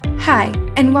Hi,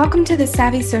 and welcome to the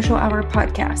Savvy Social Hour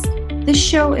podcast. This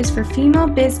show is for female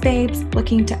biz babes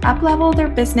looking to up-level their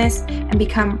business and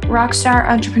become rockstar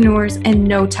entrepreneurs in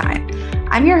no time.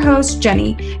 I'm your host,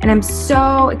 Jenny, and I'm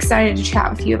so excited to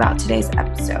chat with you about today's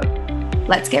episode.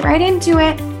 Let's get right into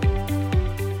it.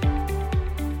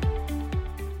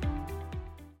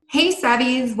 Hey,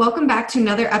 Savvies. Welcome back to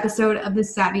another episode of the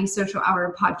Savvy Social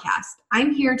Hour podcast.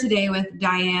 I'm here today with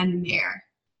Diane Mayer.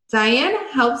 Diane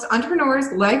helps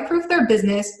entrepreneurs life-proof their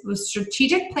business with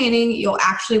strategic planning you'll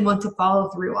actually want to follow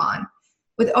through on.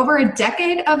 With over a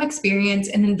decade of experience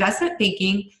in investment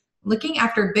banking, looking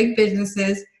after big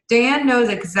businesses, Diane knows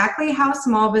exactly how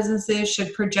small businesses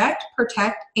should project,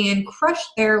 protect, and crush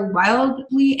their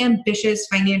wildly ambitious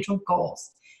financial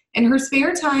goals. In her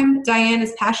spare time, Diane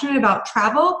is passionate about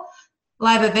travel,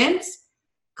 live events,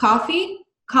 coffee,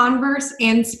 Converse,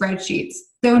 and spreadsheets,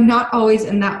 though not always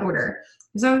in that order.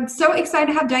 So I'm so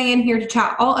excited to have Diane here to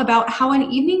chat all about how an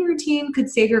evening routine could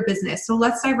save your business. So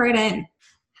let's dive right in.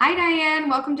 Hi, Diane.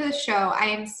 Welcome to the show. I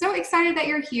am so excited that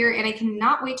you're here, and I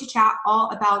cannot wait to chat all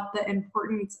about the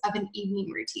importance of an evening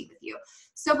routine with you.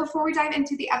 So before we dive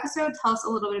into the episode, tell us a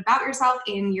little bit about yourself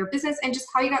and your business and just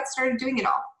how you got started doing it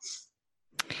all.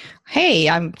 Hey,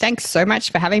 thanks so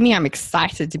much for having me. I'm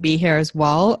excited to be here as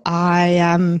well.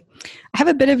 I have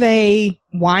a bit of a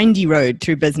windy road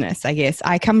through business, I guess.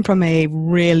 I come from a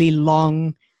really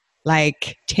long,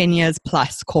 10 years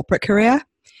plus corporate career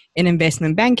in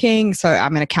investment banking. So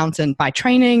I'm an accountant by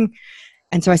training.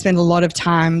 And so I spend a lot of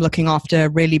time looking after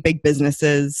really big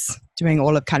businesses, doing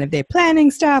all of kind of their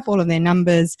planning stuff, all of their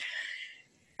numbers.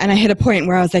 And I hit a point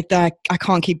where I was like, I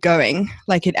can't keep going.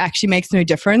 It actually makes no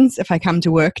difference if I come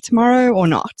to work tomorrow or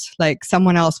not.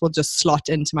 Someone else will just slot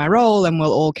into my role and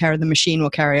the machine will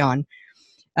carry on.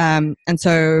 And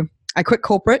so I quit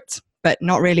corporate, but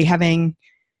not really having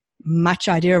much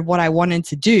idea of what I wanted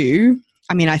to do.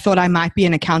 I mean, I thought I might be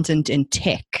an accountant in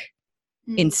tech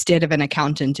instead of an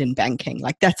accountant in banking.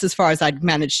 That's as far as I'd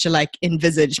managed to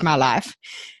envisage my life.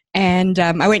 And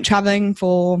I went traveling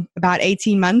for about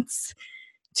 18 months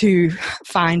to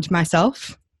find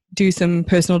myself, do some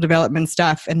personal development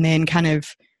stuff, and then kind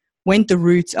of went the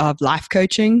route of life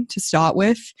coaching to start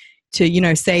with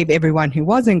to, save everyone who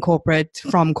was in corporate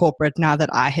from corporate now that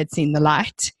I had seen the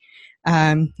light.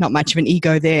 Not much of an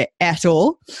ego there at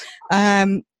all.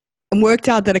 And worked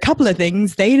out that a couple of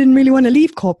things, they didn't really want to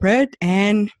leave corporate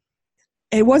and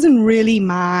it wasn't really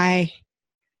my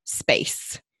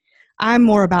space. I'm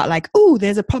more about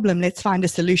there's a problem, let's find a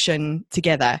solution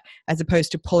together, as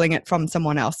opposed to pulling it from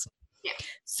someone else. Yeah.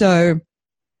 So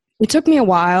it took me a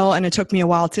while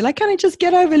to kind of just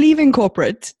get over leaving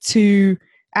corporate to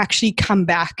actually come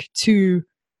back to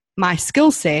my skill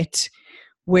set,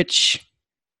 which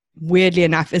weirdly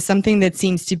enough is something that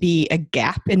seems to be a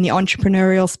gap in the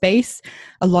entrepreneurial space.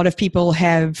 A lot of people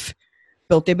have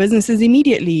built their businesses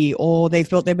immediately, or they've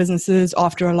built their businesses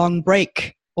after a long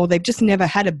break, or they've just never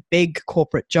had a big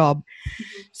corporate job.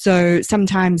 Mm-hmm. So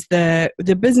sometimes the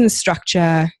business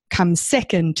structure comes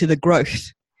second to the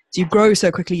growth. So you grow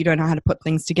so quickly, you don't know how to put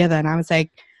things together. And I was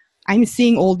like, I'm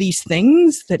seeing all these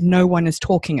things that no one is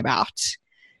talking about.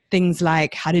 Things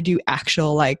like how to do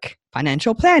actual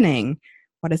financial planning.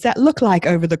 What does that look like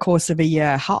over the course of a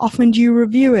year? How often do you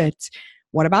review it?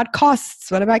 What about costs?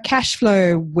 What about cash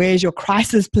flow? Where's your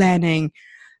crisis planning?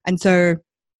 And so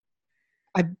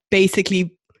I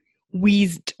basically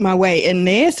wheezed my way in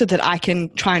there so that I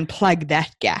can try and plug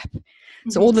that gap. Mm-hmm.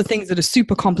 So all the things that are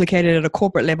super complicated at a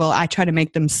corporate level, I try to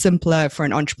make them simpler for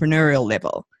an entrepreneurial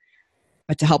level,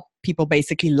 but to help people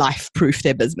basically life-proof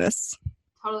their business.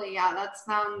 Totally, yeah. That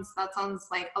sounds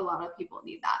like a lot of people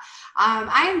need that.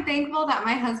 I am thankful that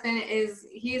my husband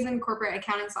he is in corporate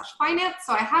accounting / finance,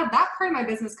 so I had that part of my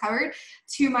business covered.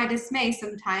 To my dismay,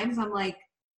 sometimes I'm like,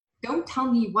 don't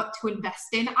tell me what to invest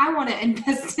in. I want to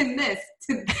invest in this.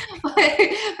 but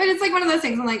it's one of those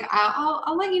things. I'm like,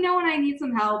 I'll let you know when I need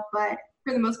some help. But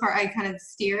for the most part, I kind of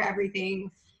steer everything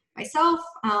myself.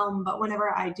 But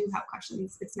whenever I do have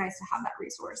questions, it's nice to have that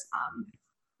resource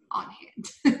on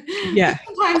hand. Yeah.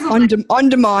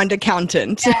 On-demand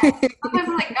accountant. Yeah. Sometimes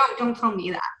I'm like, no, don't tell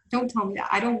me that. Don't tell me that.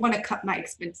 I don't want to cut my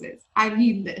expenses. I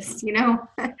need this,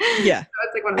 Yeah.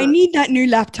 So I need that new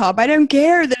laptop. I don't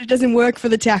care that it doesn't work for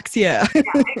the tax year. Yeah,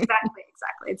 exactly.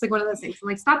 It's one of those things. I'm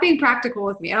like, stop being practical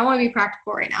with me. I don't want to be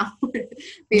practical right now.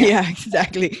 Yeah,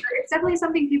 exactly. definitely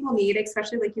something people need,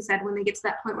 especially like you said, when they get to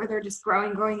that point where they're just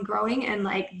growing, and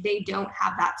like they don't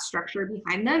have that structure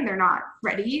behind them. They're not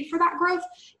ready for that growth,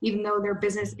 even though their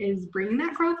business is bringing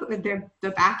that growth.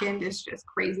 The back end is just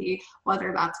crazy,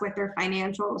 whether that's with their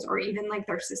financials or even like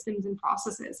their systems and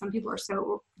processes. Some people are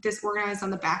so disorganized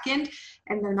on the back end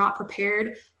and they're not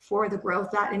prepared for the growth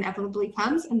that inevitably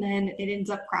comes, and then it ends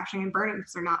up crashing and burning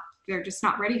because they're just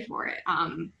not ready for it.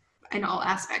 In all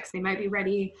aspects, they might be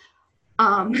ready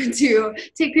to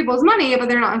take people's money, but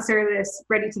they're not necessarily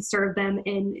ready to serve them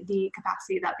in the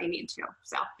capacity that they need to.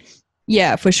 So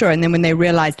yeah, for sure. And then when they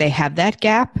realize they have that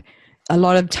gap, a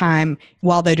lot of time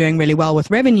while they're doing really well with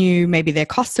revenue, maybe their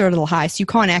costs are a little high, so you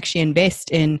can't actually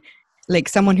invest in like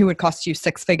someone who would cost you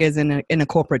six figures in a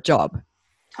corporate job.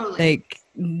 totally. Like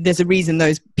there's a reason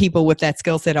those people with that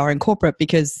skill set are in corporate,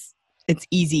 because it's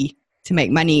easy to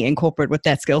make money in corporate with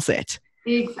that skill set.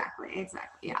 Exactly.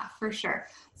 Yeah, for sure.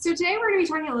 So today we're going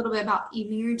to be talking a little bit about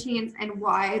evening routines and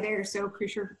why they're so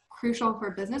crucial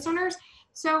for business owners.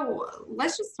 So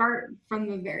let's just start from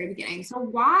the very beginning. So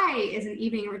why is an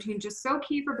evening routine just so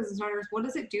key for business owners? What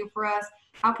does it do for us?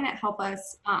 How can it help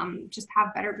us just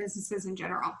have better businesses in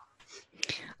general?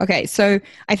 Okay, so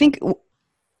I think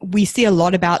we see a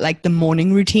lot about like the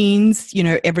morning routines. You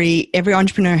know, every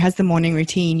entrepreneur has the morning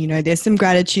routine. You know, there's some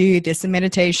gratitude, there's some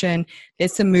meditation,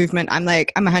 there's some movement. I'm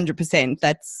 100%.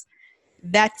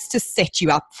 That's to set you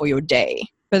up for your day,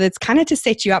 but it's kind of to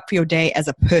set you up for your day as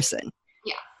a person.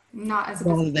 Yeah, not as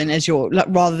a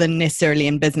rather than necessarily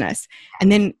in business.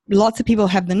 And then lots of people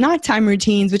have the nighttime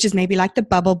routines, which is maybe like the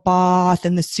bubble bath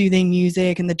and the soothing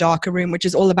music and the darker room, which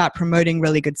is all about promoting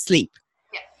really good sleep.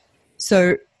 Yeah.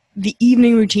 So the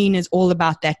evening routine is all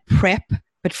about that prep,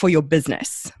 but for your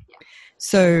business. Yeah.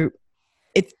 So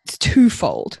it's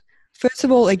twofold. First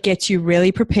of all, it gets you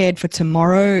really prepared for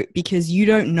tomorrow, because you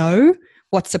don't know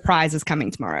what surprise is coming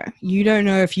tomorrow. You don't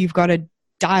know if you've got a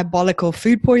diabolical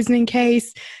food poisoning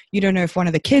case. You don't know if one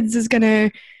of the kids is going to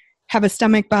have a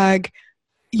stomach bug.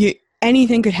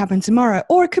 Anything could happen tomorrow,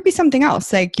 or it could be something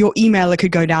else. Like your emailer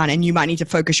could go down and you might need to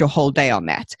focus your whole day on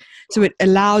that. So it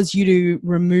allows you to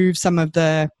remove some of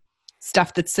the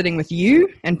stuff that's sitting with you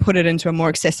and put it into a more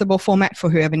accessible format for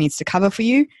whoever needs to cover for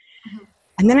you. Mm-hmm.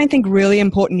 And then I think really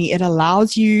importantly, it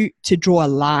allows you to draw a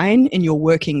line in your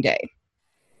working day.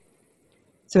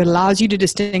 So it allows you to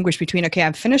distinguish between, okay,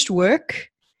 I've finished work.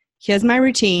 Here's my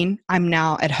routine. I'm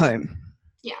now at home.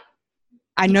 Yeah.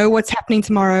 I know what's happening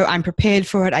tomorrow. I'm prepared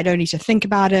for it. I don't need to think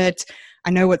about it.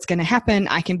 I know what's going to happen.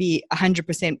 I can be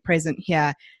 100% present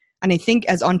here. And I think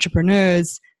as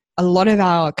entrepreneurs, a lot of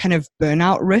our kind of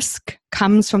burnout risk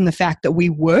comes from the fact that we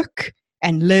work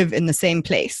and live in the same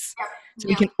place. Yeah. So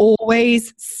we can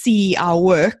always see our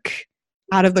work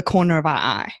out of the corner of our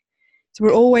eye. So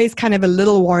we're always kind of a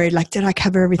little worried, like, did I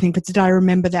cover everything? But did I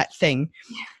remember that thing?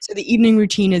 Yeah. So the evening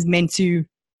routine is meant to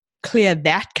clear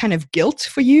that kind of guilt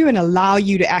for you and allow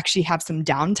you to actually have some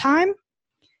downtime.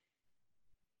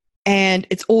 And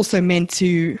it's also meant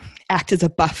to act as a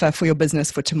buffer for your business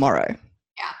for tomorrow.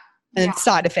 Yeah. And the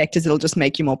side effect is it'll just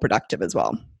make you more productive as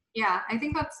well. Yeah, I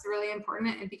think that's really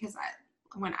important, because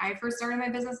when I first started my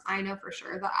business, I know for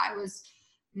sure that I was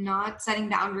not setting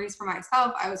boundaries for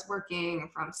myself. I was working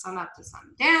from sun up to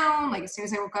sun down. Like as soon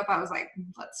as I woke up, I was like,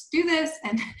 let's do this.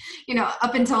 And,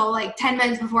 up until like 10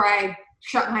 minutes before I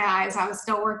shut my eyes, I was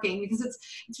still working, because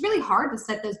it's really hard to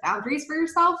set those boundaries for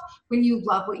yourself when you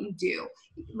love what you do.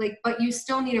 But you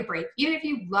still need a break. Even if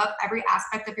you love every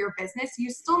aspect of your business, you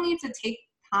still need to take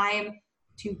time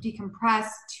to decompress,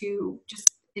 to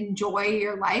just enjoy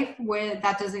your life, where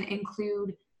that doesn't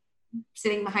include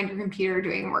sitting behind your computer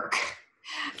doing work.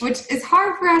 Which is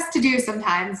hard for us to do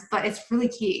sometimes, but it's really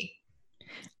key.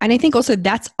 And I think also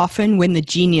that's often when the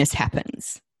genius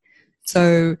happens.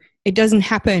 So it doesn't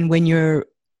happen when you're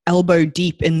elbow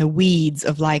deep in the weeds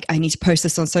of like, I need to post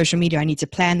this on social media. I need to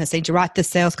plan this. I need to write this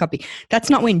sales copy. That's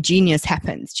not when genius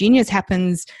happens. Genius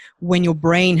happens when your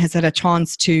brain has had a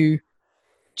chance to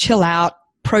chill out,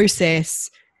 process.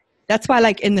 That's why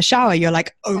like in the shower, you're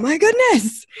like, oh my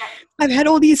goodness, I've had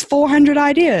all these 400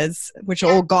 ideas, which are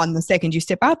all gone the second you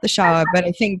step out the shower. But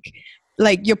I think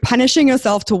like you're punishing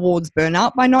yourself towards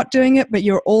burnout by not doing it, but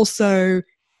you're also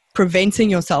preventing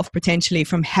yourself potentially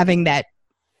from having that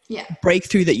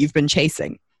breakthrough that you've been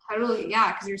chasing. Totally,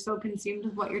 yeah, because you're so consumed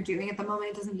with what you're doing at the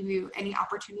moment. It doesn't give you any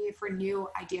opportunity for new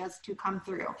ideas to come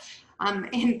through.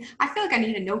 And I feel like I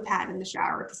need a notepad in the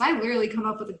shower, because I literally come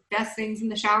up with the best things in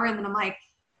the shower, and then I'm like,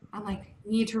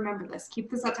 need to remember this,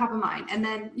 keep this at top of mind. And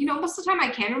then, most of the time I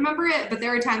can remember it, but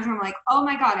there are times where I'm like, oh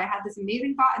my God, I had this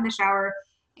amazing thought in the shower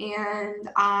and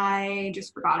I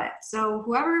just forgot it. So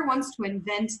whoever wants to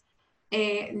invent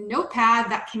a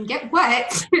notepad that can get wet,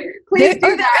 please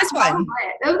do that. There is one.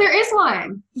 Oh, there is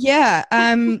one. Yeah.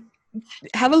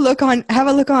 Have a look on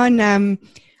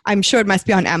I'm sure it must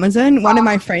be on Amazon. One of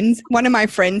my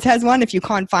friends has one. If you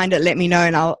can't find it, let me know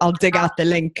and I'll dig out the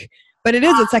link. But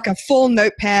it's like a full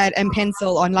notepad and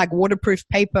pencil on like waterproof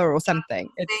paper or something.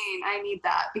 Insane. I need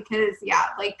that because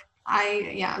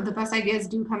the best ideas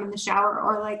do come in the shower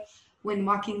or like when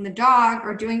walking the dog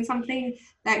or doing something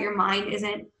that your mind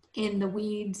isn't in the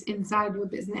weeds inside your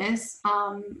business.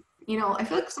 I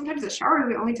feel like sometimes the shower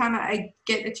is the only time I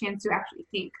get a chance to actually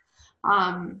think,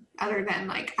 other than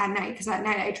like at night, because at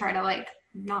night I try to like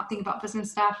not think about business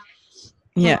stuff.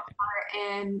 Yeah.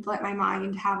 And let my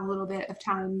mind have a little bit of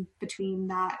time between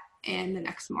that and the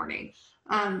next morning.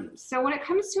 So when it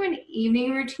comes to an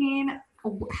evening routine,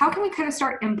 how can we kind of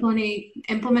start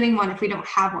implementing one if we don't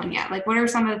have one yet? Like what are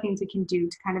some of the things we can do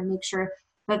to kind of make sure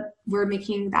that we're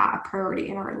making that a priority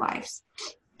in our lives?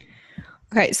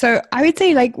 Okay, so I would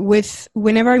say like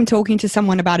whenever I'm talking to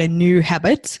someone about a new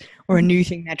habit or a new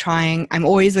thing they're trying, I'm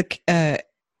always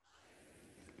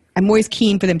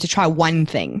keen for them to try one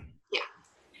thing.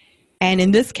 And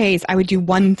in this case, I would do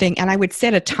one thing and I would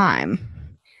set a time.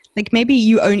 Like maybe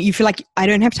you feel like I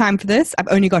don't have time for this. I've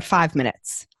only got 5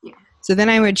 minutes. Yeah. So then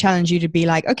I would challenge you to be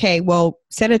like, okay, well,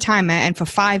 set a timer and for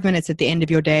 5 minutes at the end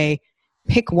of your day,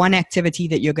 pick one activity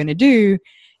that you're going to do.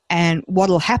 And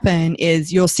what'll happen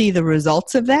is you'll see the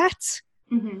results of that.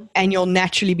 Mm-hmm. And you'll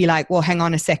naturally be like, well, hang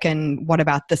on a second, what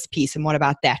about this piece and what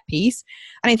about that piece?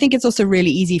 And I think it's also really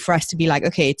easy for us to be like,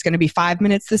 okay, it's going to be 5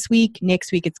 minutes this week.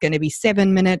 Next week, it's going to be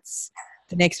 7 minutes.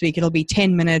 The next week, it'll be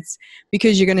 10 minutes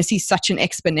because you're going to see such an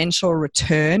exponential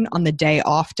return on the day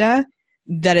after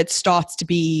that it starts to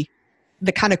be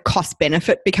the kind of cost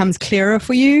benefit becomes clearer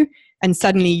for you. And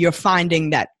suddenly you're finding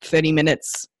that 30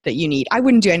 minutes that you need. I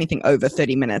wouldn't do anything over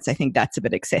 30 minutes. I think that's a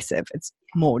bit excessive. It's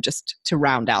more just to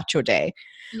round out your day.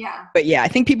 Yeah. But yeah, I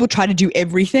think people try to do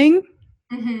everything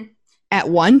at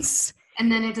once.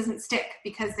 And then it doesn't stick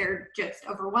because they're just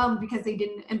overwhelmed because they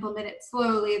didn't implement it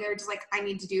slowly. They're just like, I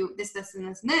need to do this, this, and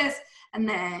this, and this. And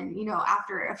then,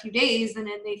 after a few days, then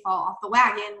they fall off the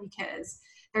wagon because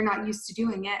they're not used to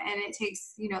doing it. And it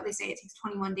takes, they say it takes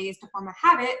 21 days to form a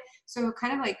habit. So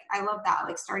kind of like, I love that,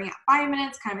 like starting at 5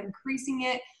 minutes, kind of increasing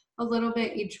it a little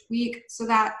bit each week so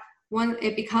that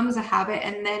it becomes a habit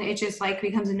and then it just like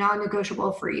becomes a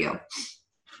non-negotiable for you.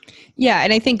 Yeah.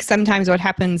 And I think sometimes what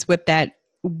happens with that,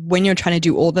 when you're trying to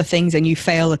do all the things and you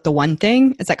fail at the one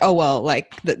thing, it's like, oh, well,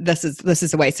 like this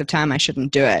is a waste of time. I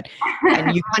shouldn't do it.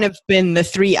 And you've kind of been the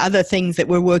 3 other things that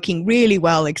were working really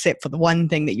well, except for the one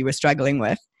thing that you were struggling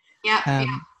with. Yeah.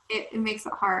 It makes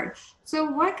it hard. So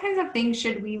what kinds of things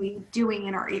should we be doing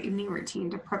in our evening routine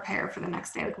to prepare for the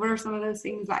next day? Like what are some of those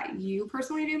things that you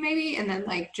personally do maybe? And then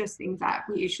like just things that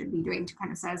we should be doing to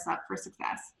kind of set us up for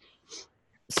success.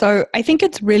 So I think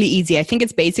it's really easy. I think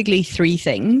it's basically 3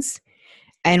 things.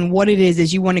 And what it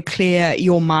is you want to clear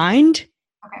your mind,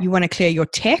 you want to clear your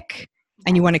tech,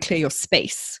 and you want to clear your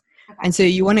space. Okay. And so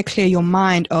you want to clear your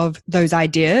mind of those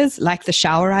ideas, like the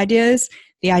shower ideas,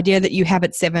 the idea that you have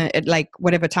at like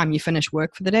whatever time you finish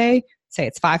work for the day, say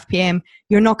it's 5 p.m.,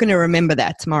 you're not going to remember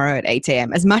that tomorrow at 8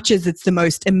 a.m. As much as it's the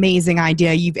most amazing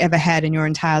idea you've ever had in your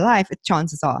entire life,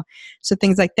 chances are. So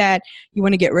things like that, you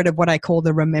want to get rid of what I call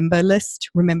the remember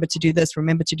list. Remember to do this,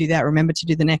 remember to do that, remember to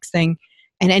do the next thing.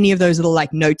 And any of those little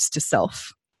like notes to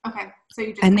self. Okay. So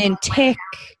you just and then tech.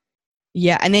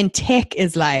 Yeah. And then tech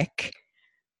is like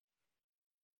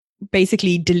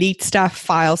basically delete stuff,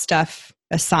 file stuff,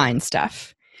 assign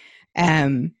stuff.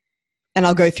 And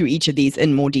I'll go through each of these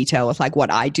in more detail with like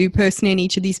what I do personally in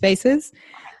each of these spaces.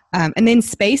 And then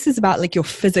space is about like your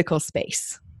physical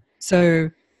space.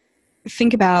 So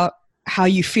think about how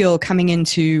you feel coming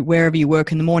into wherever you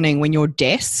work in the morning when your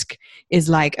desk is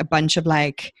like a bunch of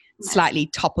like slightly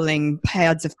toppling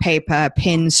pads of paper,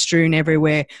 pens strewn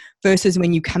everywhere, versus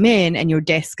when you come in and your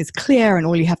desk is clear and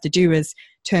all you have to do is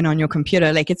turn on your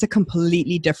computer. Like it's a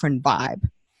completely different vibe.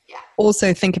 Yeah.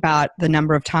 Also think about the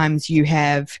number of times you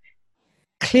have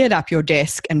cleared up your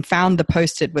desk and found the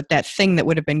post-it with that thing that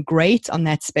would have been great on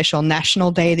that special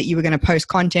national day that you were going to post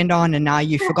content on and now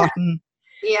you've forgotten.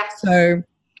 Yeah. So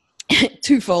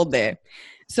twofold there.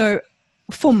 So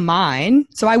for mine,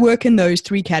 so I work in those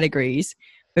 3 categories.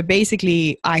 But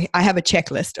basically, I have a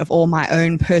checklist of all my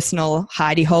own personal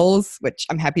hidey holes, which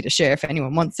I'm happy to share if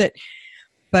anyone wants it.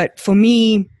 But for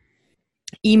me,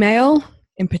 email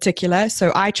in particular,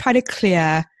 so I try to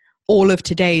clear all of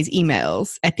today's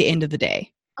emails at the end of the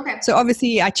day. Okay. So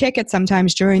obviously, I check it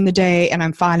sometimes during the day and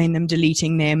I'm filing them,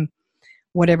 deleting them,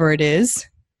 whatever it is.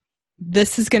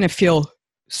 This is going to feel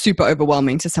super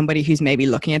overwhelming to somebody who's maybe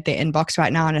looking at their inbox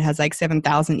right now and it has like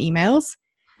 7,000 emails.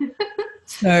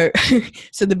 So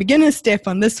the beginner step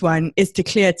on this one is to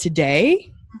clear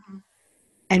today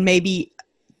and maybe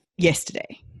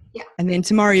yesterday. Yeah. And then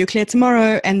tomorrow you clear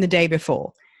tomorrow and the day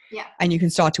before. Yeah. And you can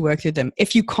start to work through them.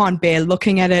 If you can't bear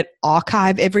looking at it,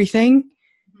 archive everything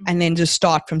and then just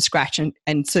start from scratch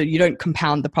and so you don't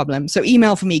compound the problem. So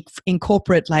email for me,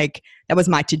 incorporate like that was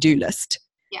my to-do list.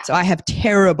 Yeah. So I have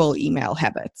terrible email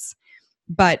habits.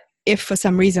 But if for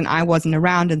some reason I wasn't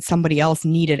around and somebody else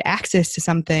needed access to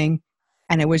something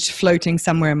and it was floating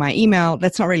somewhere in my email,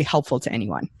 that's not really helpful to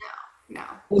anyone. No.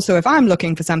 Also, if I'm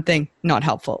looking for something, not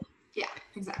helpful. Yeah,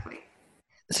 exactly.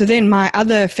 So then my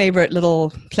other favorite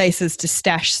little places to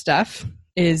stash stuff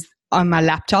is on my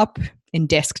laptop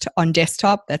on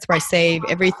desktop. That's where I save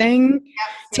everything.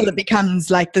 So it becomes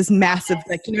like this massive,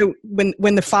 like,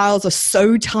 when the files are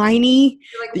so tiny.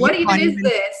 You're like, what even is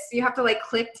this? You have to like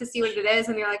click to see what it is.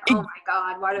 And you're like, oh my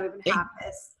God, why do I even have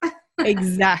this?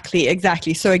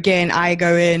 Exactly. So again, I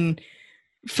go in,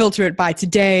 filter it by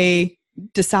today,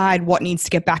 decide what needs to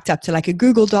get backed up to like a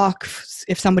Google Doc.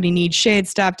 If somebody needs shared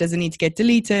stuff, does it need to get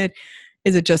deleted?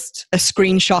 Is it just a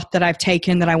screenshot that I've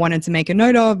taken that I wanted to make a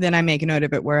note of? Then I make a note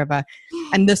of it wherever.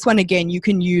 And this one, again, you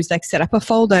can use like set up a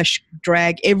folder,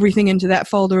 drag everything into that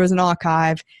folder as an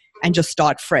archive and just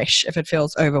start fresh if it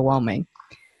feels overwhelming.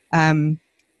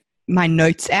 My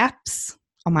notes apps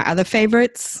are my other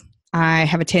favorites. I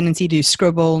have a tendency to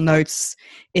scribble notes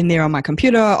in there on my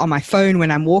computer, on my phone when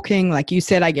I'm walking. Like you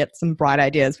said, I get some bright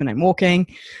ideas when I'm walking.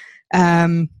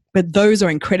 But those are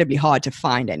incredibly hard to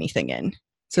find anything in.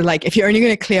 So like if you're only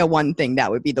going to clear one thing, that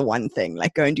would be the one thing.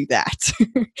 Like go and do that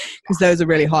because those are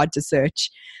really hard to search.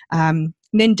 And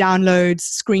then downloads,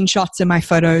 screenshots of my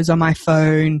photos on my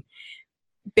phone.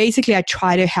 Basically, I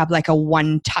try to have like a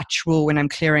one-touch rule when I'm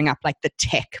clearing up like the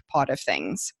tech part of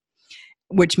things,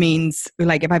 which means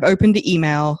like if I've opened the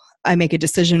email, I make a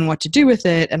decision what to do with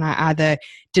it, and I either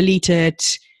delete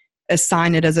it,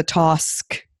 assign it as a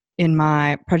task in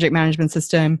my project management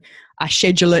system, I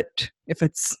schedule it if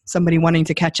it's somebody wanting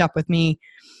to catch up with me.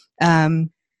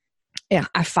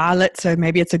 I file it. So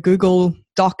maybe it's a Google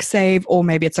Doc save, or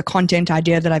maybe it's a content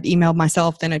idea that I've emailed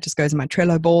myself. Then it just goes in my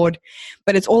Trello board.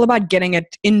 But it's all about getting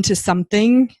it into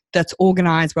something that's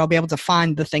organized where I'll be able to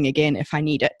find the thing again if I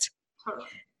need it.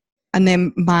 And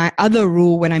then my other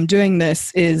rule when I'm doing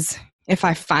this is if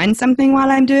I find something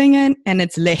while I'm doing it and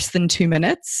it's less than 2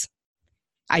 minutes,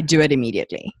 I do it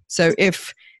immediately. So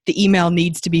if the email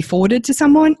needs to be forwarded to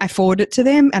someone, I forward it to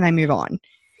them and I move on.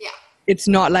 Yeah. It's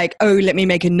not like, oh, let me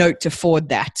make a note to forward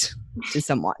that to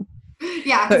someone.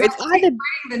 Yeah. So it's either writing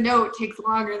the note takes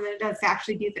longer than it does to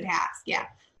actually do the task. Yeah.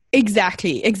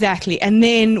 Exactly. And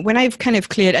then when I've kind of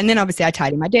cleared, and then obviously I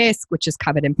tidy my desk, which is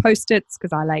covered in Post-its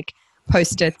because I like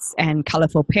Post-its and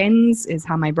colorful pens is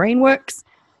how my brain works.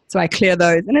 So I clear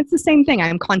those. And it's the same thing.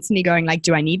 I'm constantly going like,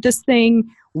 do I need this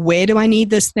thing? Where do I need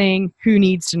this thing? Who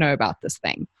needs to know about this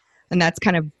thing? And that's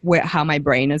kind of how my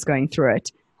brain is going through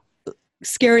it.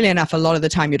 Scarily enough, a lot of the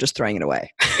time you're just throwing it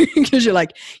away because you're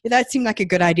like, yeah, that seemed like a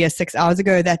good idea 6 hours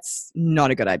ago. That's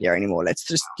not a good idea anymore. Let's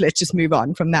just move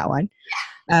on from that one.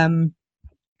 And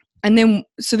then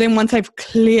once I've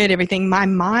cleared everything, my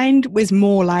mind was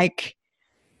more like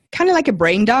kind of like a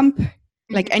brain dump,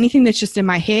 like anything that's just in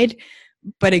my head.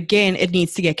 But again, it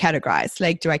needs to get categorized.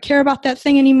 Like, do I care about that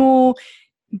thing anymore?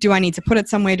 Do I need to put it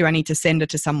somewhere? Do I need to send it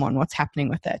to someone? What's happening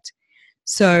with it?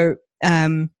 So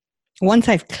once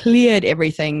I've cleared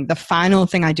everything, the final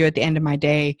thing I do at the end of my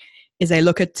day is I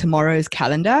look at tomorrow's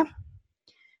calendar.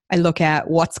 I look at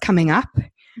what's coming up.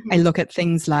 I look at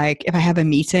things like if I have a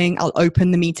meeting, I'll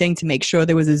open the meeting to make sure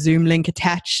there was a Zoom link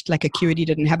attached, like Acuity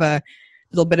didn't have a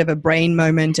little bit of a brain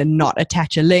moment and not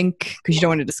attach a link because you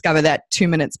don't want to discover that 2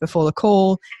 minutes before the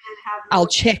call. I'll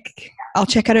check I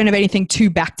don't have anything too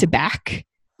back to back.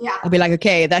 Yeah. I'll be like,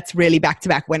 okay, that's really back to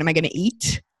back. When am I going to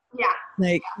eat? Yeah.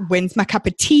 Like, when's my cup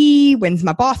of tea? When's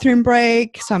my bathroom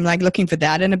break? So I'm like looking for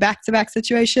that in a back to back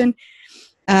situation.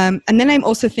 And then I'm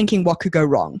also thinking what could go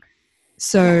wrong.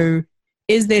 So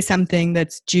is there something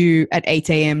that's due at 8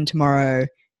 a.m. tomorrow?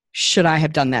 Should I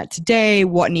have done that today?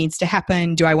 What needs to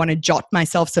happen? Do I want to jot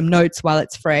myself some notes while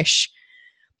it's fresh?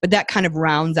 But that kind of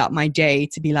rounds out my day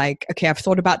to be like, okay, I've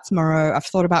thought about tomorrow. I've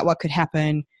thought about what could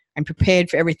happen. I'm prepared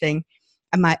for everything.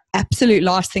 And my absolute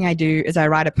last thing I do is I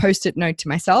write a Post-it note to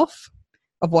myself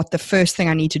of what the first thing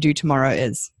I need to do tomorrow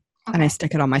is. Okay. And I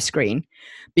stick it on my screen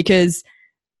because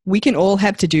we can all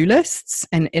have to-do lists,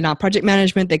 and in our project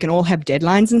management, they can all have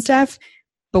deadlines and stuff.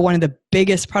 But one of the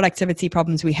biggest productivity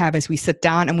problems we have is we sit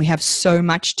down and we have so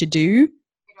much to do,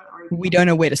 we don't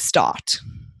know where to start.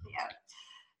 Yeah.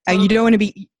 And you don't want to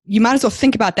be, you might as well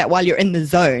think about that while you're in the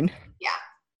zone. Yeah,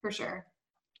 for sure.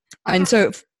 And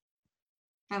so,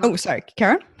 sorry,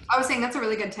 Karen? I was saying that's a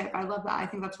really good tip. I love that. I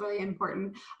think that's really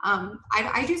important.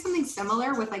 I do something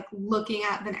similar with like looking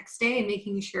at the next day and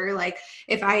making sure like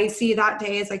if I see that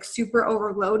day is like super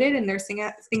overloaded and there's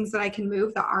things that I can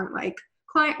move that aren't like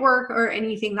client work or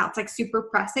anything that's like super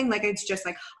pressing, like it's just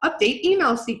like update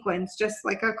email sequence, just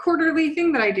like a quarterly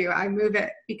thing that I do. I move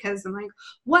it because I'm like,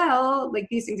 well, like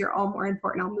these things are all more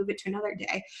important. I'll move it to another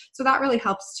day. So that really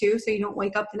helps too. So you don't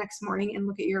wake up the next morning and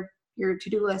look at your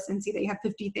to-do list and see that you have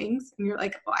 50 things and you're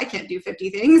like, oh, I can't do 50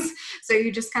 things. So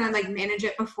you just kind of like manage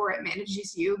it before it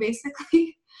manages you,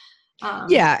 basically.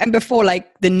 Yeah, and before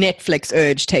like the Netflix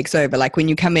urge takes over, like when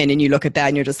you come in and you look at that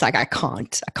and you're just like, I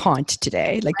can't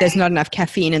today. Like there's not enough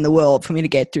caffeine in the world for me to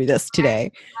get through this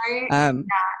today. Right.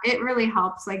 Yeah, it really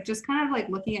helps. Like just kind of like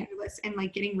looking at your list and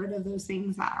like getting rid of those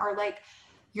things that are like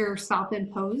your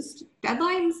self-imposed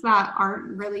deadlines that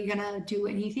aren't really gonna do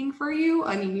anything for you.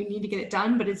 I mean, you need to get it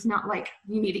done, but it's not like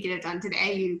you need to get it done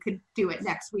today. You could do it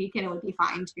next week and it would be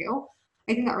fine too.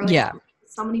 I think that really helps.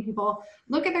 So many people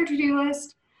look at their to-do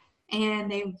list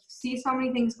and they see so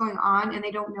many things going on and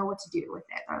they don't know what to do with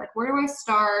it. They're like, where do I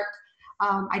start?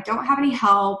 I don't have any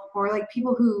help. Or like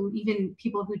people who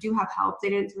do have help, they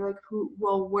didn't like,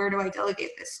 where do I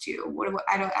delegate this to?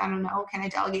 I don't know. Can I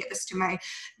delegate this to my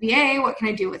VA? What can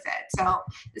I do with it? So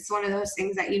it's one of those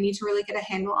things that you need to really get a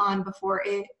handle on before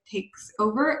it takes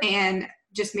over and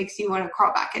just makes you want to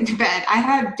crawl back into bed. I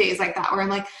have days like that where I'm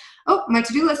like, oh, my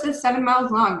to-do list is 7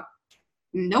 miles long.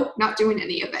 Nope, not doing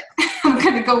any of it. I'm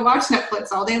going to go watch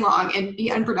Netflix all day long and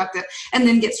be unproductive and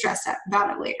then get stressed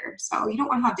about it later. So you don't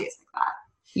want to have days like that.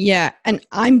 Yeah. And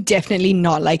I'm definitely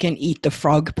not like an eat the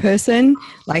frog person.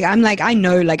 Like I'm like, I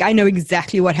know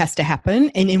exactly what has to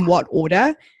happen and in what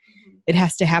order it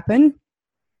has to happen.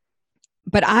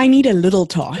 But I need a little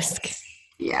task.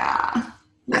 Yeah.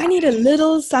 I need a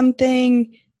little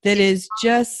something that is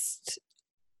just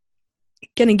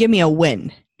going to give me a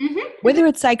win. Whether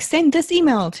it's like send this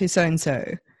email to so-and-so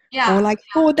or like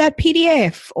forward that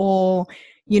PDF or,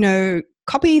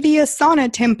 copy the Asana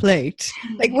template,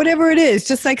 like whatever it is,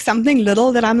 just like something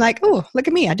little that I'm like, oh, look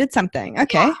at me. I did something.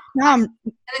 Okay. Yeah. And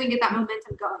then you get that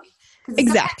momentum going.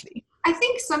 Exactly. I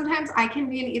think sometimes I can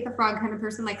be an eat the frog kind of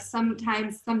person. Like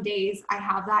sometimes, some days I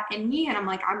have that in me and I'm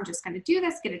like, I'm just going to do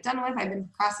this, get it done with. I've been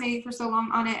procrastinating for so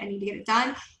long on it. I need to get it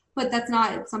done. But that's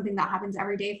not something that happens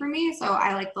every day for me. So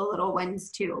I like the little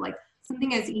wins too. Like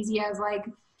something as easy as like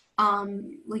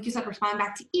you said, responding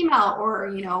back to email or,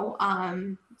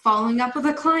 following up with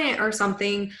a client or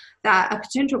something that a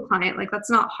potential client, like that's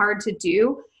not hard to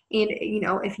do. And,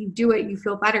 if you do it, you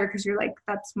feel better because you're like,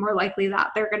 that's more likely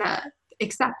that they're going to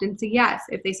accept and say yes.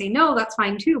 If they say no, that's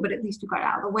fine too, but at least you got it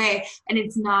out of the way. And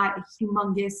it's not a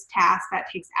humongous task that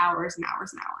takes hours and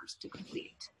hours and hours to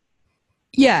complete.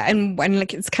 Yeah, and when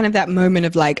like it's kind of that moment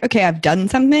of like, okay, I've done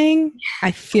something.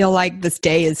 I feel like this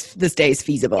day is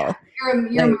feasible. Yeah.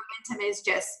 Your momentum is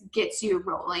just gets you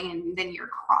rolling, and then you're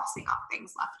crossing off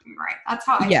things left and right. That's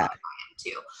how I feel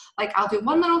too. Like I'll do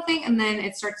one little thing, and then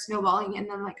it starts snowballing, and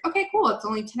then like, okay, cool, it's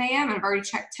only 10 a.m. and I've already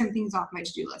checked 10 things off my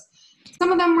to-do list.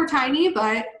 Some of them were tiny,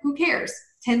 but who cares?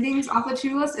 10 things off the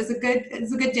to-do list is a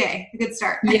good day, a good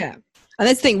start. Yeah. And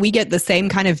that's the thing, we get the same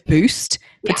kind of boost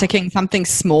for ticking something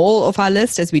small off our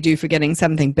list as we do for getting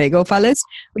something big off our list,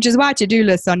 which is why to-do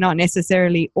lists are not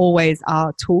necessarily always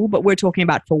our tool, but we're talking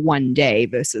about for one day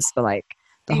versus for like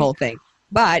the whole thing.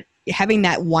 But having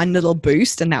that one little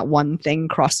boost and that one thing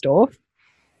crossed off,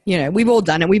 we've all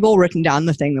done it. We've all written down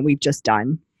the thing that we've just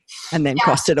done and then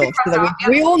crossed it off. So that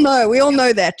we all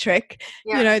know that trick.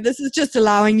 Yeah. This is just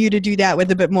allowing you to do that with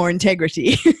a bit more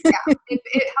integrity.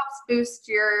 It helps boost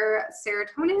your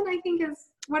serotonin, I think is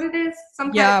what it is.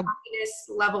 Some kind of happiness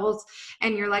levels.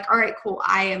 And you're like, all right, cool.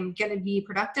 I am going to be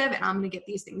productive and I'm going to get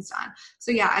these things done.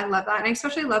 So yeah, I love that. And I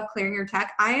especially love clearing your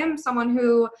tech. I am someone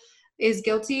who is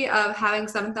guilty of having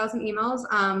 7,000 emails,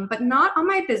 but not on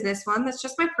my business one. That's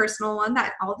just my personal one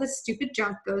that all this stupid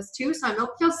junk goes to. So I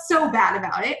don't feel so bad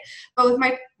about it. But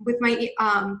with my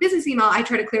business email, I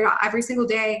try to clear it out every single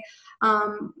day,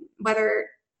 whether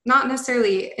not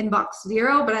necessarily inbox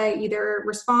 0, but I either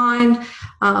respond,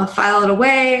 file it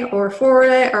away, or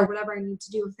forward it, or whatever I need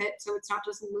to do with it. So it's not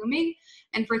just looming.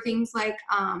 And for things like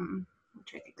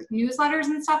like newsletters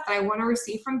and stuff that I want to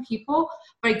receive from people,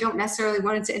 but I don't necessarily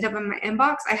want it to end up in my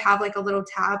inbox, I have like a little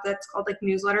tab that's called like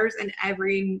newsletters, and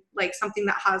every like something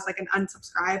that has like an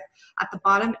unsubscribe at the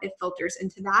bottom, it filters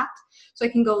into that. So I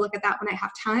can go look at that when I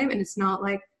have time, and it's not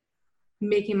like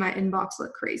making my inbox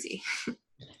look crazy.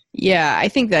 Yeah, I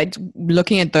think that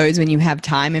looking at those when you have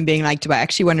time and being like, do I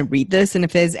actually want to read this? And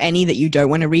if there's any that you don't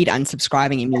want to read,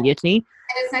 unsubscribing immediately. And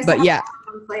it's nice to But have yeah, that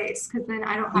in one place because then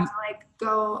I don't have to like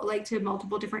go like to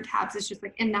multiple different tabs. It's just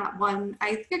like in that one.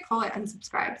 I think I call it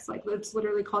unsubscribe. It's like it's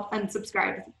literally called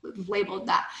unsubscribe. It's labeled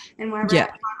that. And whenever I have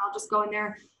time, I'll just go in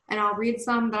there and I'll read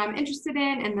some that I'm interested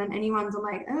in, and then any ones I'm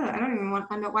like, oh, I don't even want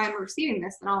to know why I'm receiving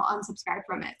this, then I'll unsubscribe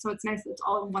from it. So it's nice that it's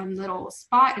all in one little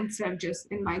spot instead of just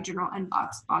in my general inbox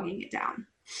bogging it down.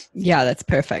 Yeah, that's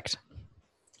perfect.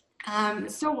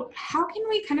 So how can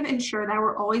we kind of ensure that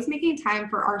we're always making time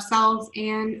for ourselves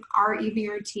and our evening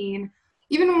routine,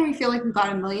 even when we feel like we've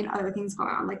got a million other things going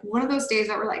on? Like one of those days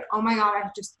that we're like, oh my God,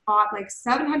 I've just bought like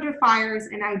 700 flyers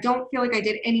and I don't feel like I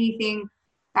did anything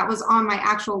that was on my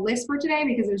actual list for today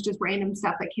because it was just random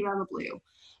stuff that came out of the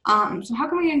blue. So how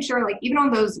can we ensure, like, even on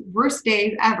those worst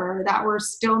days ever, that we're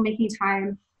still making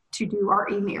time to do our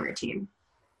evening routine?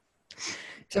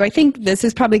 So I think this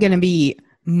is probably going to be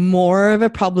more of a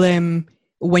problem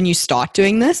when you start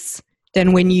doing this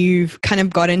than when you've kind of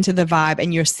got into the vibe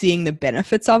and you're seeing the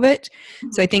benefits of it.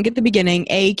 So I think at the beginning,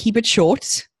 keep it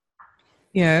short.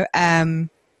 I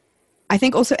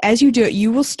think also as you do it,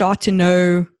 you will start to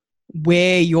know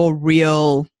where your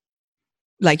real,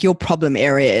 like your problem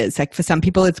area is. Like for some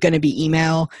people, it's going to be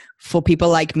email. For people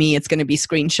like me, it's going to be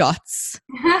screenshots.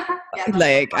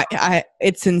 Like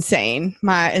it's insane.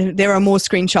 There are more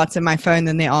screenshots in my phone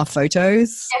than there are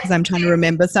photos because I'm trying to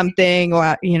remember something,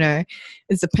 or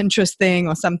it's a Pinterest thing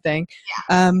or something.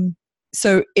 Yeah.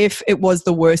 So if it was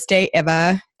the worst day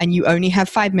ever and you only have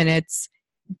 5 minutes,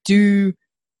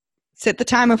 set the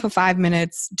timer for 5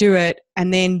 minutes, do it,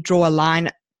 and then draw a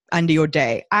line under your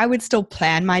day. I would still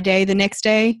plan my day the next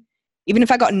day. Even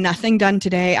if I got nothing done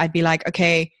today, I'd be like,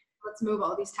 okay, let's move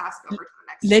all these tasks over to the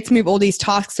next let's move all these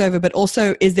tasks over, but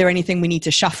also, is there anything we need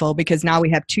to shuffle? Because now we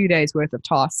have 2 days worth of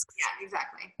tasks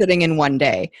sitting in one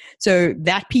day. So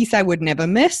that piece I would never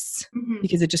miss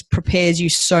because it just prepares you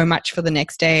so much for the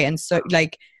next day. And so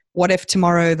like, what if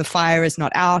tomorrow the fire is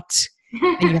not out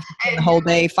and you have to spend the whole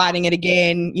day fighting it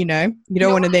again? You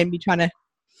don't want to then be trying to.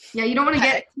 Yeah, you don't want to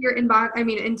get your inbox,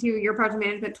 into your project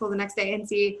management tool the next day and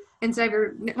see, instead of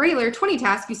your regular 20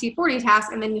 tasks, you see 40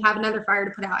 tasks, and then you have another fire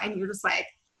to put out, and you're just like,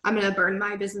 I'm going to burn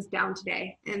my business down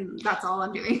today. And that's all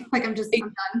I'm doing. Like, I'm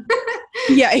done.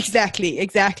 Yeah,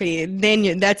 exactly.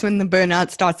 Then that's when the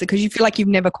burnout starts, because you feel like you've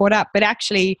never caught up. But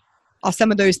actually, are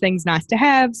some of those things nice to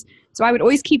have? So I would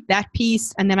always keep that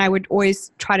piece, and then I would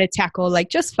always try to tackle like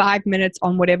just 5 minutes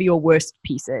on whatever your worst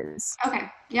piece is. Okay.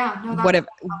 Yeah. No, whatever.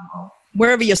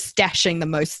 Wherever you're stashing the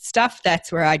most stuff,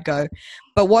 that's where I'd go.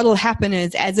 But what will happen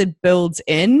is, as it builds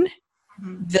in,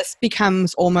 this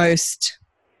becomes almost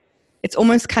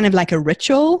kind of like a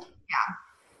ritual. Yeah.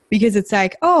 Because it's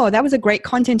like, oh, that was a great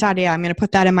content idea. I'm going to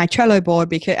put that in my Trello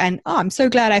board I'm so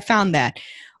glad I found that.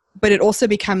 But it also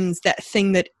becomes that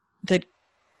thing that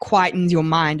quietens your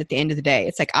mind at the end of the day.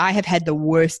 It's like, I have had the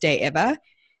worst day ever.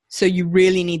 So you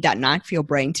really need that night for your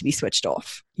brain to be switched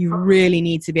off. You really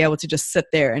need to be able to just sit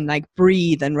there and like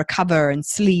breathe and recover and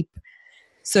sleep.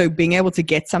 So being able to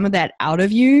get some of that out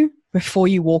of you before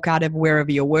you walk out of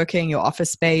wherever you're working, your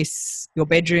office space, your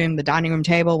bedroom, the dining room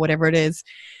table, whatever it is,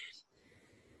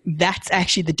 that's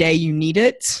actually the day you need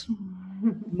it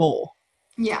more.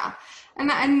 Yeah.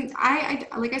 And I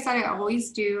like I said, I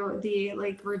always do the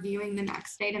like reviewing the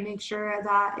next day to make sure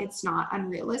that it's not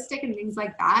unrealistic and things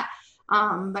like that.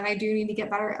 But I do need to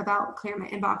get better about clearing my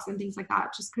inbox and things like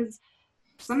that, just because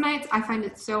some nights I find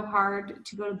it so hard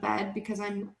to go to bed because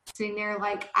I'm sitting there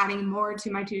like adding more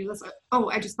to my to-do list. Like, oh,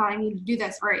 I just thought I needed to do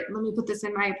this. All right, let me put this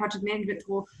in my project management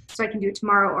tool so I can do it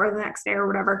tomorrow or the next day or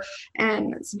whatever.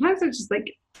 And sometimes it's just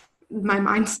like my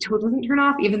mind still doesn't turn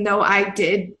off, even though I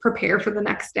did prepare for the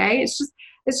next day. It's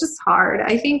just hard.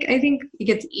 I think it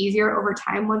gets easier over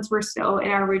time once we're still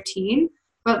in our routine.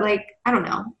 But like, I don't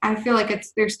know. I feel like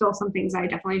there's still some things I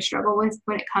definitely struggle with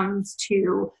when it comes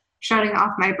to shutting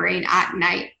off my brain at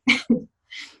night.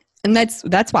 And that's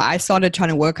why I started trying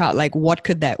to work out like what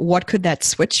could that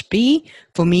switch be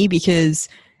for me, because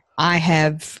I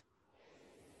have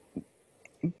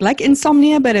like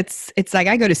insomnia, but it's like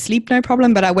I go to sleep no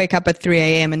problem, but I wake up at 3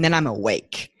 a.m. and then I'm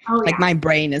awake. Oh, yeah. Like my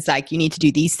brain is like, you need to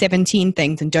do these 17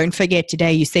 things, and don't forget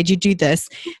today you said you do this,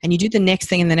 and you do the next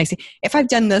thing and the next thing. If I've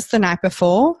done this the night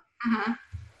before,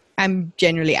 I'm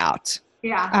generally out.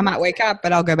 Yeah. I might wake up,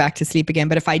 but I'll go back to sleep again.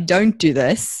 But if I don't do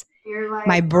this, like,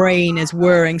 my brain is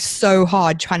whirring so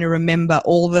hard trying to remember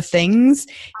all the things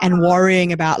and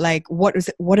worrying about like, what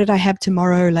did I have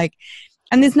tomorrow? Like,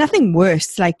 and there's nothing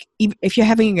worse. Like even if you're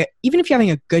having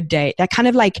a good day, that kind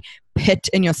of like pit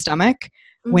in your stomach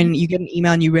when you get an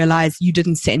email and you realize you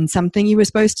didn't send something you were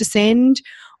supposed to send,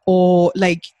 or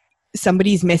like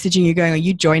somebody's messaging you going, are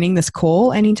you joining this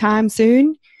call anytime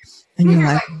soon? And you're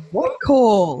like, what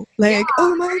call? Like,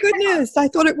 oh my goodness, I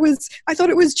thought it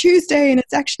was Tuesday and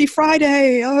it's actually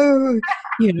Friday. Oh,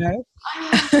 you know.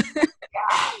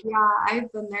 Yeah,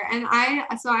 I've been there. And I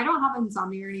don't have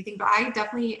insomnia or anything, but I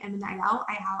definitely am a night owl.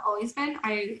 I have always been.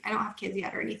 I don't have kids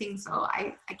yet or anything, so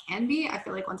I can be. I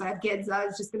feel like once I have kids, I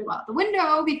was just gonna go out the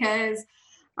window because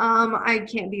I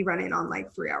can't be running on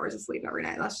like 3 hours of sleep every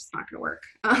night. That's just not gonna work.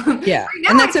 Yeah. Right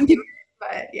now, and that's when people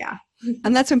but yeah.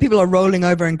 And that's when people are rolling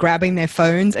over and grabbing their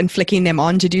phones and flicking them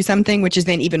on to do something, which is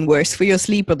then even worse for your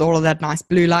sleep with all of that nice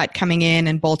blue light coming in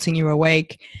and bolting you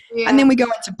awake. Yeah. And then we go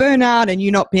into burnout and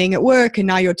you not being at work, and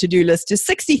now your to-do list is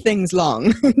 60 things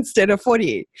long instead of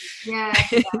 40.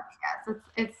 Yes.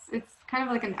 It's kind of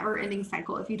like a never-ending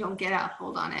cycle if you don't get a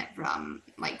hold on it from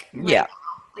like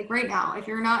right now. If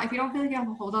you don't feel like you have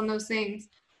a hold on those things,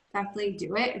 definitely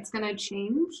do it. It's going to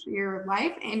change your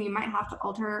life, and you might have to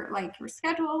alter like your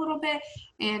schedule a little bit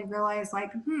and realize like,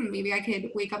 maybe I could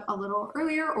wake up a little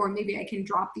earlier, or maybe I can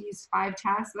drop these 5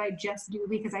 tasks that I just do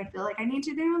because I feel like I need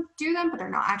to do them, but they're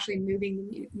not actually moving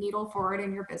the needle forward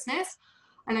in your business.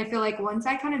 And I feel like once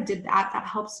I kind of did that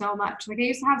helped so much. Like I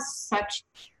used to have such,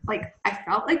 like, I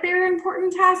felt like they were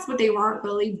important tasks, but they weren't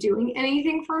really doing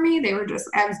anything for me. They were just,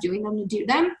 I was doing them to do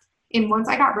them. And once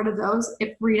I got rid of those,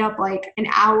 it freed up like an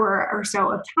hour or so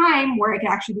of time where I could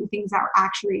actually do things that were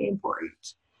actually important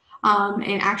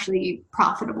and actually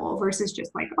profitable versus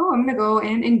just like, oh, I'm going to go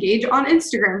and engage on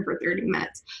Instagram for 30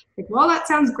 minutes. Like, well, that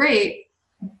sounds great.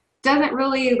 Doesn't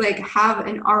really like have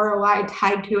an ROI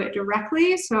tied to it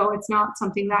directly. So it's not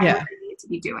something that I really need to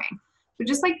be doing. So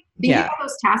just like think about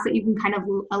those tasks that you can kind of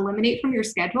eliminate from your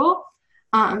schedule.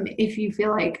 If you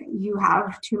feel like you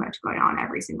have too much going on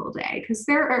every single day, because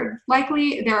there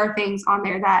are things on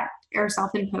there that are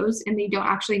self-imposed and they don't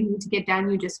actually need to get done.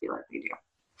 You just feel like they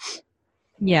do.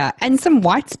 Yeah. And some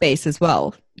white space as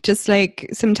well. Just like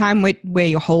some time where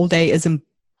your whole day isn't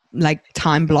like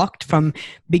time blocked from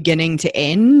beginning to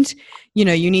end. You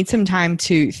know, you need some time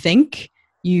to think.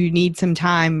 You need some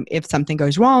time if something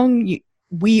goes wrong.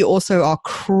 We also are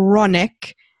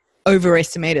chronic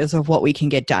overestimators of what we can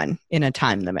get done in a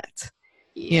time limit.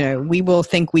 You know, we will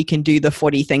think we can do the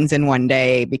 40 things in one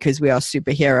day because we are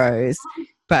superheroes,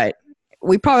 but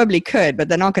we probably could, but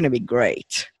they're not going to be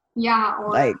great. Yeah.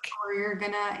 Or you're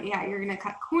gonna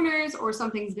cut corners, or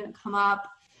something's gonna come up.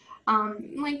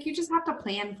 Like you just have to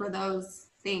plan for those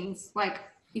things. Like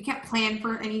you can't plan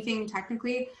for anything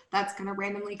technically that's going to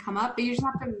randomly come up, but you just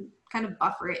have to kind of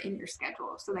buffer it in your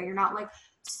schedule so that you're not like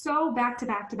so back to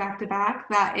back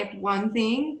that if one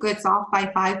thing gets off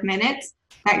by 5 minutes,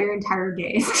 that your entire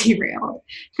day is derailed.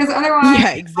 Because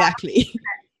otherwise, exactly.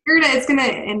 It's going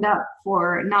to end up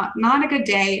for not a good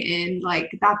day, and like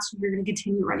you're going to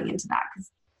continue running into that because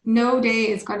no day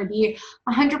is going to be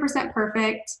 100%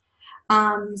 perfect.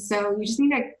 So you just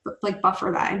need to like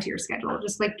buffer that into your schedule.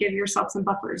 Just like give yourself some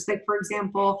buffers. Like for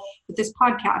example, with this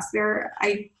podcast,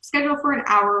 I schedule for an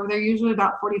hour. They're usually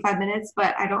about 45 minutes,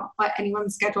 but I don't let anyone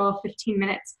schedule 15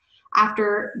 minutes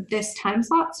after this time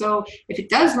slot. So if it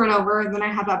does run over, then I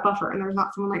have that buffer, and there's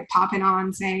not someone like popping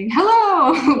on saying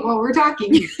hello while we're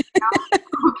talking. You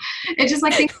know? It's just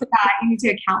like things like that you need to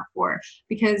account for,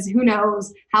 because who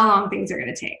knows how long things are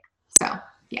going to take. So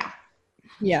yeah.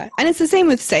 Yeah. And it's the same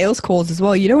with sales calls as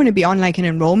well. You don't want to be on like an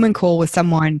enrollment call with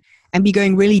someone and be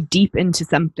going really deep into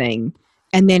something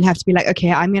and then have to be like,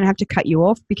 okay, I'm going to have to cut you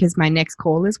off because my next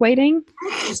call is waiting.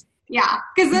 Yeah.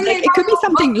 Because then like, it could be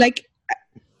something like,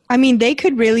 I mean, they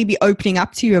could really be opening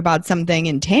up to you about something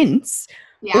intense,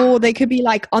 or they could be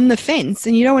like on the fence,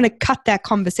 and you don't want to cut that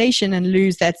conversation and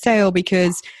lose that sale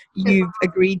because you've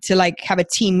agreed to like have a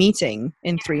team meeting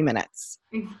in 3 minutes.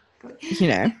 You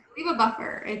know, leave a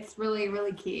buffer. It's really,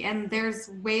 really key. And there's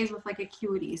ways with like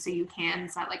Acuity, so you can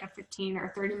set like a 15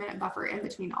 or 30-minute buffer in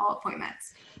between all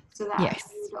appointments, so that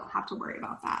you don't have to worry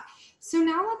about that. So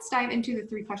now let's dive into the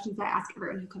 3 questions that I ask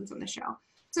everyone who comes on the show.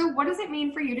 So what does it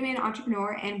mean for you to be an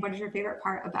entrepreneur, and what is your favorite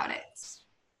part about it?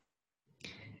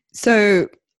 So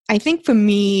I think for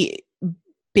me,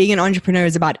 being an entrepreneur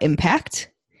is about impact.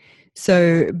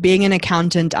 So being an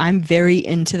accountant, I'm very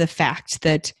into the fact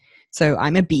that, so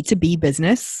I'm a B2B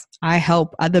business. I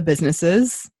help other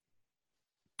businesses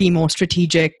be more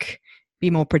strategic, be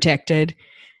more protected,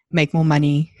 make more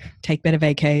money, take better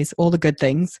vacays, all the good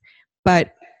things.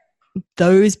 But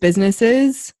those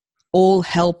businesses all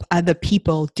help other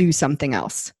people do something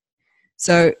else.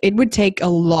 So it would take a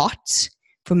lot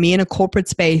for me in a corporate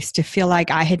space to feel like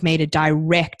I had made a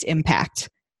direct impact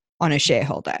on a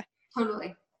shareholder.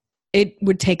 Totally. it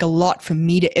would take a lot for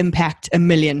me to impact 1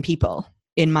 million people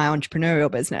in my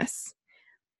entrepreneurial business.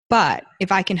 But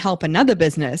if I can help another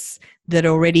business that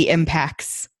already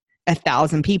impacts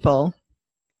 1,000 people,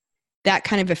 that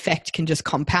kind of effect can just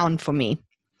compound for me.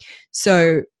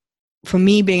 So for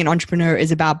me, being an entrepreneur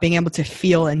is about being able to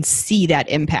feel and see that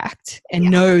impact and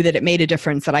know that it made a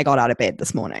difference, that I got out of bed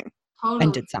this morning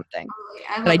and did something.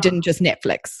 That I didn't just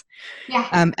Netflix. Yeah.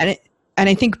 And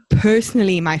I think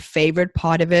personally, my favorite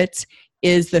part of it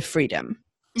is the freedom.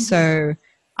 Mm-hmm. So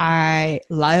I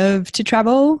love to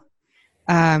travel.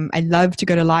 I love to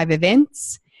go to live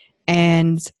events.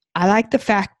 And I like the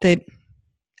fact that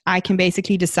I can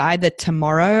basically decide that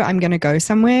tomorrow I'm going to go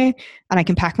somewhere and I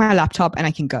can pack my laptop and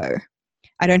I can go.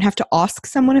 I don't have to ask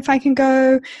someone if I can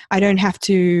go. I don't have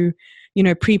to,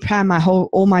 pre-plan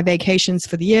all my vacations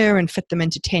for the year and fit them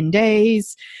into 10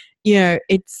 days.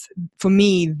 It's, for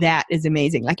me, that is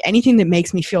amazing. Like anything that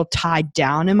makes me feel tied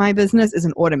down in my business is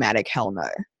an automatic hell no.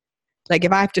 Like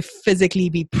if I have to physically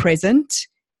be present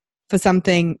for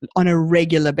something on a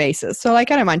regular basis. So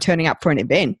like I don't mind turning up for an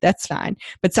event, that's fine.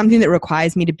 But something that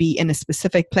requires me to be in a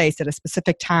specific place at a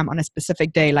specific time on a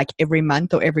specific day, like every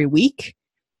month or every week,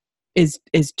 is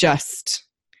just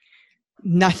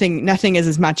nothing is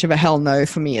as much of a hell no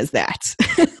for me as that.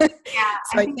 Yeah.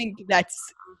 So I think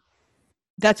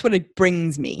that's what it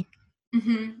brings me.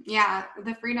 Mm-hmm. Yeah,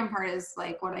 the freedom part is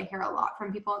like what I hear a lot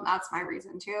from people, and that's my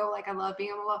reason too. Like I love being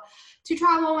able to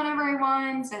travel whenever I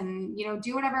want, and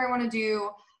do whatever I want to do,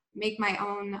 make my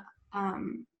own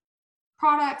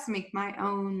products, make my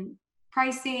own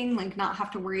pricing, like not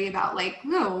have to worry about like,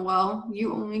 oh well,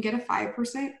 you only get a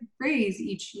 5% raise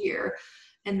each year,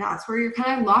 and that's where you're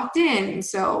kind of locked in.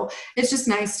 So it's just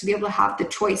nice to be able to have the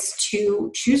choice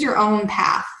to choose your own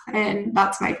path, and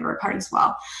that's my favorite part as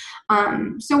well.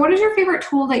 So what is your favorite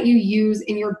tool that you use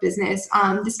in your business?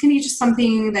 This can be just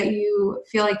something that you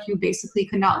feel like you basically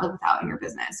could not live without in your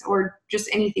business, or just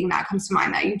anything that comes to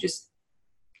mind that you just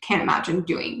can't imagine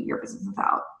doing your business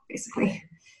without, basically.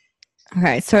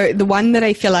 Okay, so the one that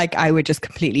I feel like I would just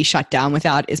completely shut down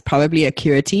without is probably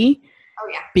Acuity. Oh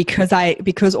yeah.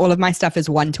 Because all of my stuff is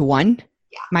one-to-one.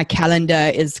 Yeah. My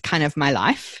calendar is kind of my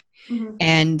life. Mm-hmm.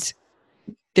 And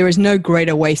there is no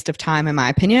greater waste of time, in my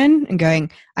opinion, and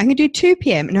going, I can do 2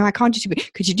 p.m. No, I can't do 2 p.m.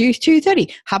 Could you do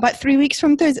 2:30? How about 3 weeks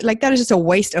from Thursday? Like that is just a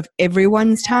waste of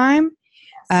everyone's time.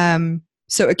 Yes.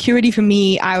 So Acuity for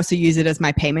me, I also use it as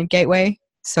my payment gateway.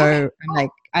 So I'm like,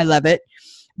 I love it.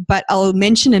 But I'll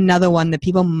mention another one that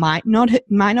people might not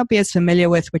be as familiar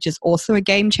with, which is also a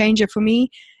game changer for me,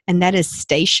 and that is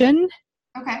Station.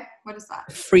 Okay, what is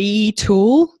that? Free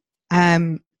tool.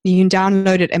 You can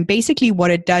download it, and basically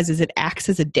what it does is it acts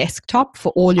as a desktop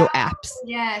for all your apps.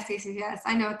 Yes.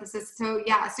 I know what this is. So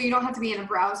yeah, so you don't have to be in a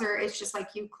browser. It's just like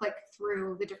you click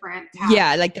through the different tabs.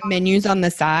 Yeah, like the menus on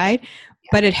the side,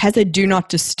 but it has a do not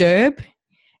disturb.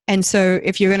 And so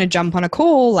if you're going to jump on a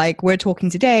call, like we're talking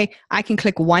today, I can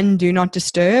click one do not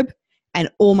disturb and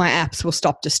all my apps will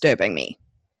stop disturbing me.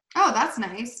 Oh, that's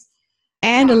nice.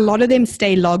 And a lot of them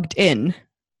stay logged in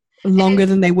longer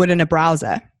than they would in a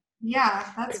browser. Yeah,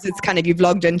 that's cool. It's kind of, you've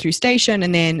logged in through Station,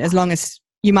 and then as long as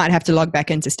you might have to log back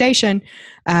into Station.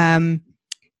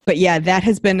 But yeah, that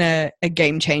has been a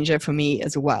game changer for me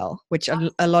as well, which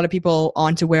a lot of people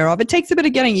aren't aware of. It takes a bit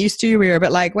of getting used to, where you're a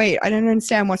bit like, wait, I don't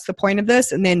understand, what's the point of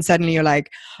this? And then suddenly you're like,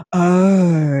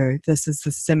 oh, this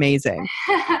is amazing.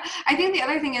 I think the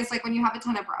other thing is like when you have a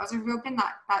ton of browsers open,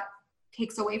 that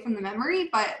takes away from the memory.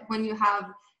 But when you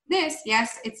have this,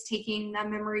 yes, it's taking the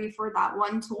memory for that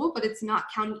one tool, but it's not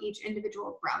counting each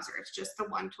individual browser. It's just the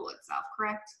one tool itself,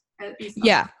 correct?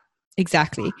 Yeah,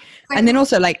 exactly. And then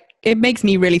also like, it makes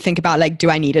me really think about like,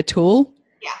 do I need a tool?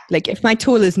 Yeah. Like if my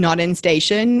tool is not in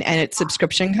Station and its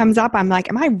subscription comes up, I'm like,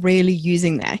 am I really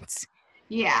using that?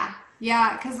 Yeah.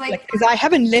 Yeah. Cause because I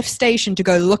haven't left Station to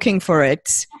go looking for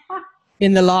it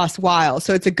in the last while.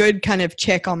 So it's a good kind of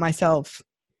check on myself.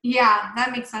 Yeah,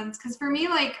 that makes sense. Because for me,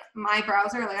 like my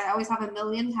browser, like I always have a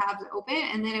million tabs open,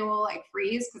 and then it will like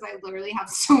freeze because I literally have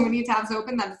so many tabs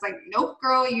open that it's like, nope,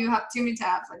 girl, you have too many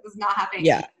tabs. Like this is not happening.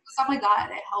 Yeah, stuff like that.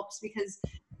 It helps because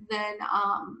then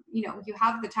you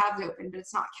have the tabs open, but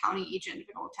it's not counting each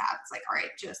individual tab. It's like, all right,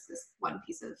 just this one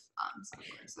piece of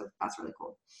software. So that's really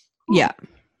cool. Yeah.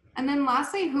 And then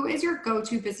lastly, who is your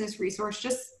go-to business resource?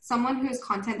 Just someone whose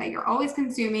content that you're always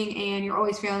consuming and you're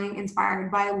always feeling inspired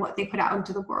by what they put out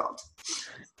into the world.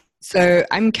 So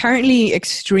I'm currently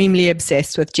extremely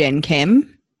obsessed with Jen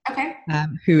Kem, okay,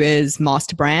 who is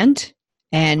Master Brand,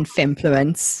 and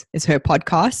Femfluence is her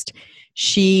podcast.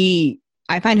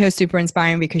 I find her super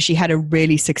inspiring because she had a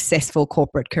really successful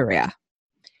corporate career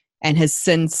and has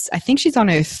since, I think she's on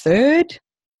her third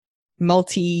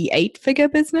multi 8-figure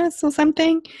business or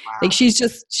something. Wow. Like she's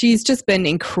just been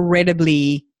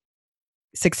incredibly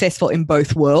successful in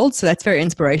both worlds. So that's very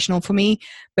inspirational for me.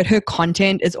 But her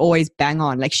content is always bang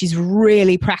on. Like she's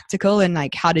really practical in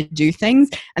like how to do things.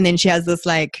 And then she has this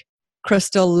like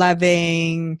crystal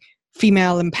loving,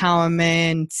 female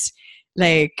empowerment,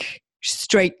 like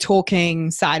straight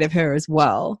talking side of her as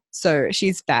well. So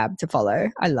she's fab to follow.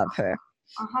 I love her.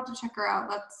 I'll have to check her out.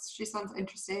 She sounds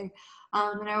interesting.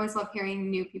 And I always love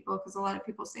hearing new people because a lot of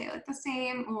people say like the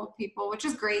same old people, which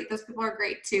is great. Those people are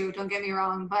great too. Don't get me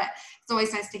wrong, but it's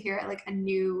always nice to hear like a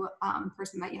new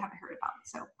person that you haven't heard about.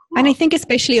 So cool. And I think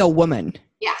especially a woman.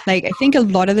 Yeah. Like I think a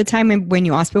lot of the time when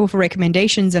you ask people for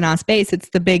recommendations in our space, it's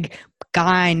the big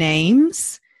guy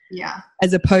names. Yeah.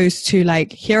 As opposed to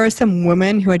like, here are some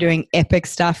women who are doing epic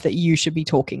stuff that you should be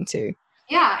talking to.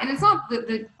 Yeah, and it's not that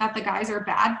the guys are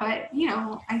bad, but, you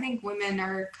know, I think women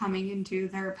are coming into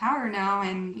their power now,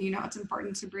 and, you know, it's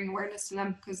important to bring awareness to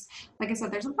them because, like I said,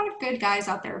 there's a lot of good guys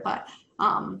out there, but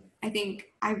I think,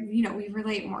 we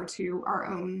relate more to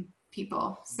our own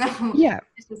people. So yeah,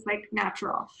 it's just like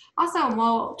natural. Awesome.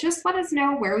 Well, just let us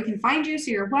know where we can find you.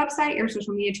 So your website, your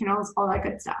social media channels, all that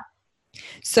good stuff.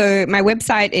 So my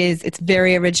website it's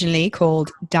very originally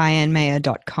called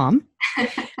dianemayor.com.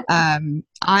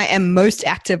 I am most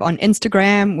active on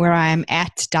Instagram where I am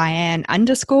at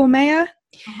Diane_Mayor.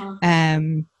 Uh-huh.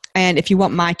 And if you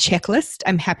want my checklist,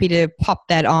 I'm happy to pop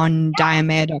that on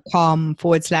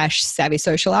dianemayor.com/savvy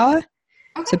social hour.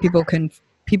 Okay. So people can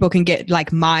get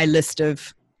like my list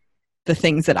of the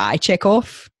things that I check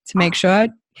off to make sure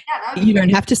you don't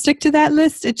have to stick to that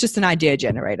list. It's just an idea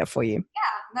generator for you.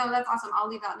 Yeah, no, that's awesome. I'll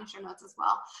leave that in the show notes as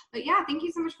well. But yeah, thank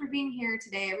you so much for being here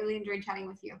today. I really enjoyed chatting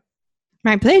with you.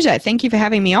 My pleasure. Thank you for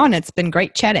having me on. It's been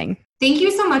great chatting. Thank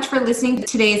you so much for listening to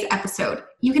today's episode.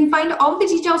 You can find all the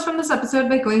details from this episode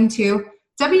by going to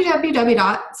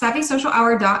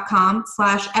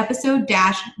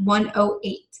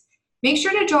www.savvysocialhour.com/episode-108. Make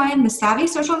sure to join the Savvy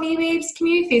Social Media Babes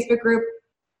community Facebook group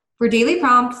for daily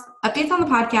prompts, updates on the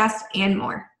podcast, and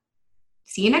more.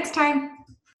 See you next time.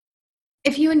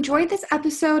 If you enjoyed this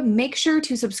episode, make sure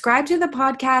to subscribe to the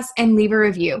podcast and leave a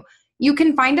review. You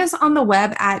can find us on the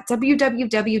web at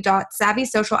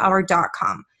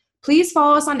www.savvysocialhour.com. Please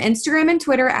follow us on Instagram and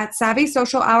Twitter at Savvy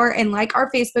Social Hour and like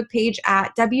our Facebook page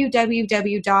at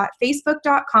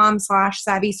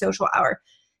www.facebook.com/Savvy Social Hour.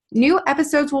 New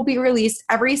episodes will be released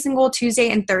every single Tuesday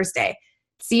and Thursday.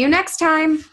 See you next time.